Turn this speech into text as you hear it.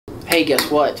Hey,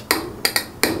 guess what?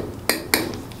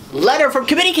 Letter from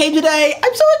committee came today.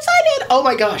 I'm so excited. Oh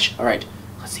my gosh. All right,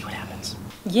 let's see what happens.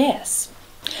 Yes.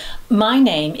 My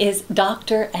name is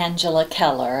Dr. Angela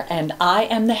Keller, and I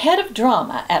am the head of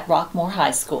drama at Rockmore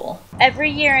High School. Every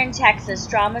year in Texas,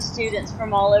 drama students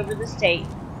from all over the state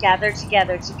gather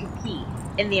together to compete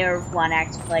in their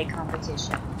one-act play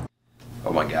competition.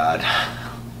 Oh my God,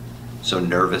 so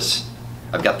nervous.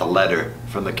 I've got the letter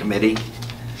from the committee,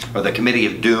 or the Committee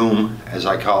of Doom, as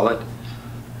I call it.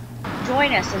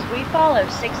 Join us as we follow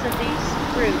 6 of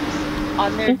these groups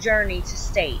on their journey to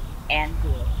state and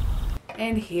glory.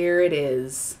 And here it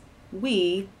is.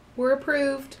 We were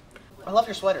approved. I love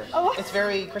your sweater. It's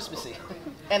very Christmassy.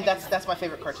 And that's my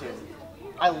favorite cartoon.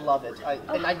 I love it.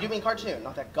 And I do mean cartoon,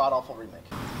 not that god-awful remake.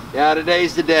 Yeah,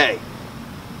 today's the day.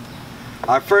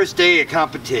 Our first day of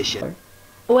competition.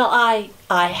 Well, I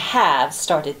have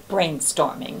started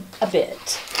brainstorming a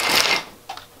bit.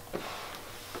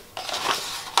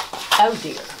 Oh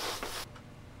dear.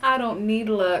 I don't need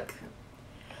luck.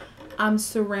 I'm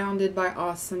surrounded by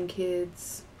awesome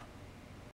kids.